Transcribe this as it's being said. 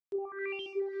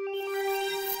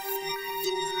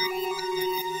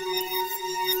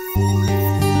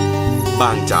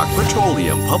Bangจากฯ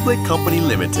Petroleum Public Company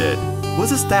Limited was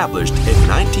established in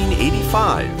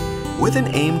 1985 with an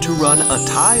aim to run a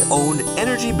Thai-owned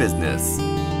energy business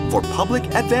for public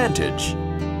advantage,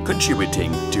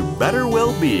 contributing to better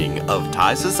well-being of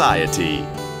Thai society.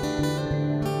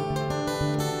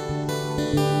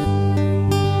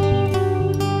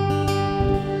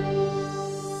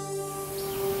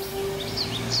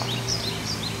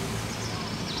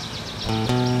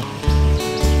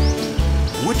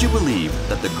 Would you believe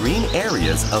that the green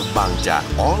areas of Bangจาก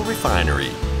ฯ Oil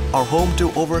Refinery are home to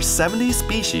over 70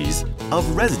 species of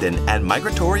resident and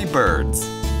migratory birds?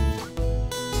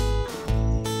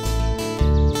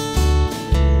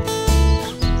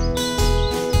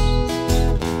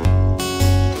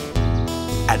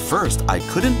 At first, I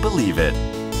couldn't believe it.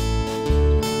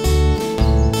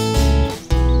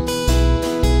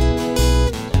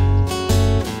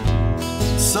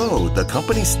 So, the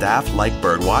company staff like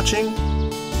bird watching?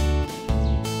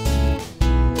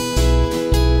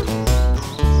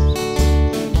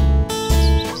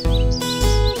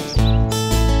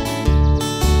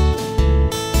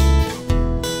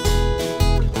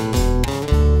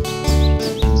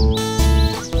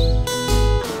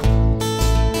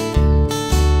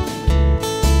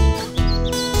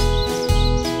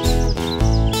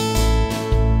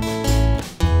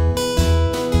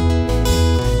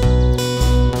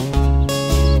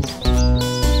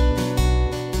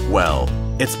 Well,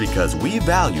 it's because we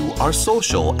value our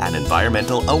social and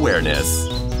environmental awareness.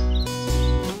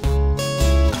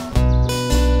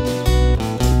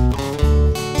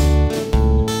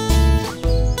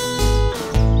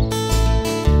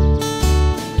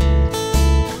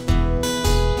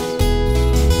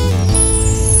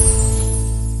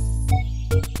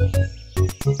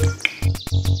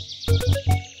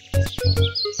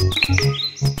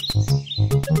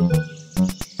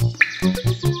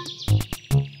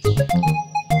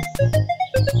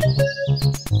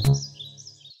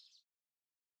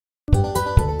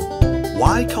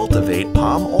 Why cultivate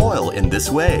palm oil in this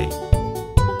way?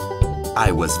 I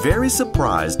was very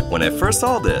surprised when I first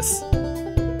saw this.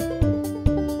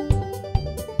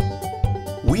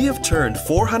 We have turned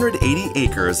 480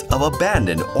 acres of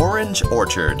abandoned orange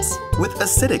orchards with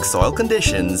acidic soil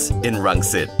conditions in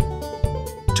Rangsit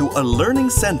to a learning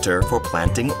center for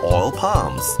planting oil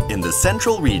palms in the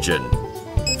central region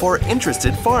for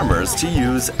interested farmers to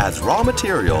use as raw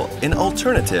material in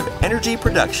alternative energy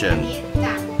production.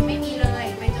 ไม่มีเลย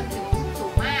ไปจนถึงสู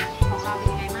งมากของเราเป็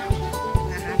นยังไงบ้าง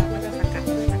นะคะเราก็จะสกัด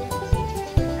ด้วยแบบนี้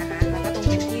นะคะแล้วก็ตรงเ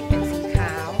ป็นที่เป็นสีข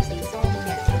าวสีส้มเ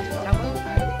นี่ยเราก็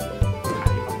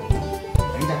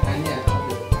หลังจากนั้นเนี่ยก็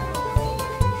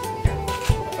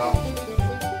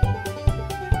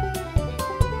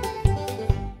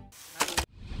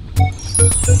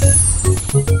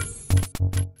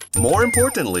More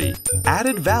importantly,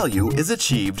 added value is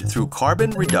achieved through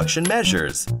carbon reduction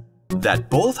measures that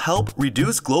both help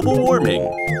reduce global warming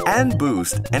and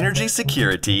boost energy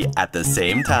security at the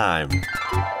same time.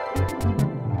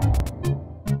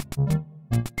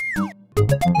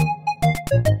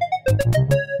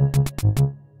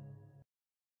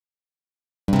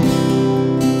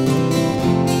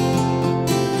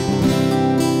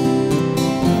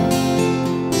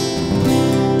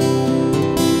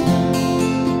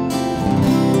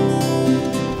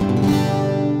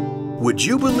 Would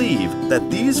you believe that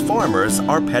these farmers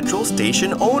are petrol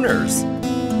station owners?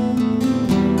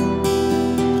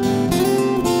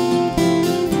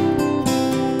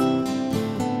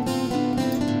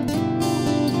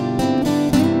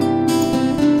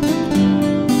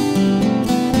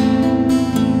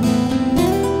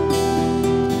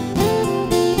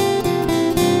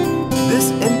 This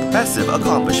impressive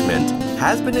accomplishment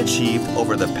has been achieved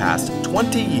over the past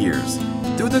 20 years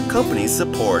through the company's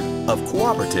support of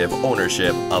cooperative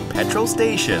ownership of petrol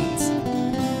stations.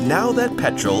 Now that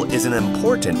petrol is an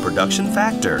important production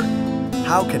factor,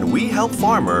 how can we help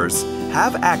farmers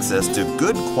have access to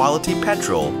good quality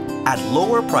petrol at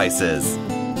lower prices?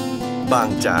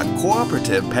 Bangจากฯ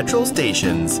cooperative petrol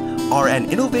stations are an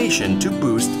innovation to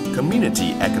boost community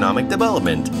economic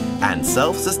development and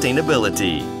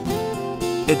self-sustainability.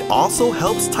 It also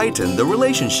helps tighten the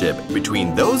relationship between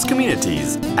those communities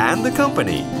and the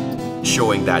company,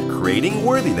 showing that creating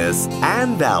worthiness and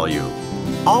value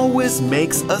always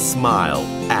makes a smile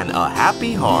and a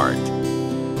happy heart.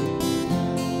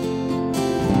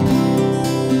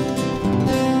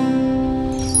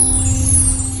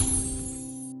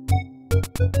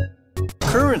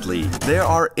 Currently, there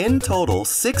are in total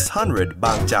 600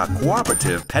 Bangจากฯ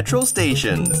cooperative petrol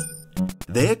stations.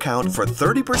 They account for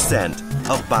 30%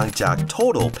 of Bangจากฯ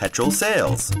total petrol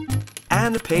sales.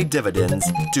 and pay dividends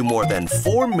to more than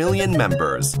 4 million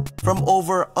members from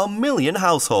over 1 million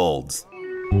households.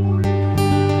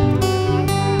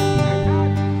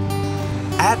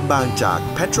 At Bangจาก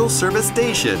petrol service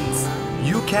stations,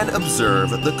 you can observe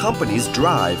the company's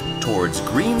drive towards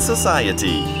green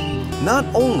society, not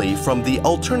only from the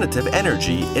alternative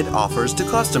energy it offers to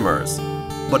customers,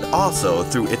 but also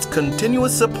through its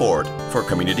continuous support for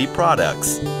community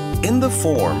products in the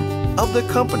form of the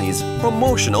company's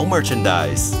promotional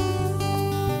merchandise.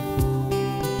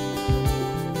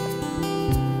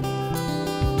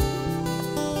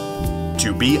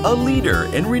 To be a leader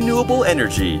in renewable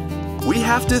energy, we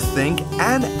have to think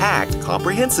and act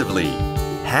comprehensively,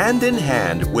 hand in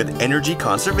hand with energy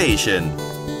conservation.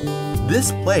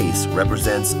 This place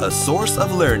represents a source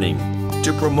of learning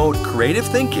to promote creative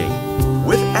thinking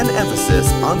with an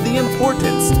emphasis on the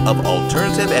importance of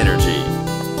alternative energy,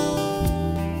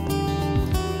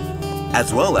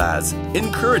 as well as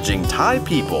encouraging Thai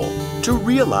people to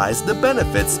realize the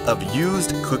benefits of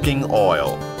used cooking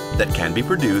oil that can be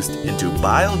produced into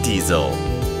biodiesel.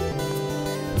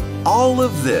 All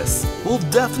of this will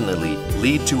definitely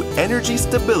lead to energy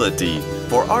stability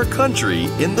for our country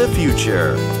in the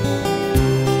future.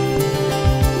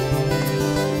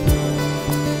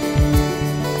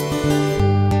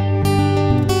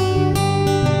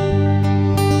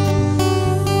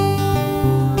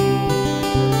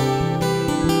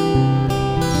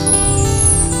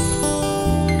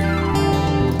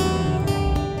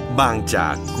 Bangจา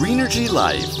ก Greenergy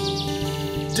Life,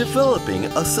 developing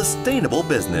a sustainable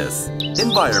business,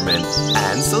 environment,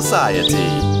 and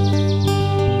society.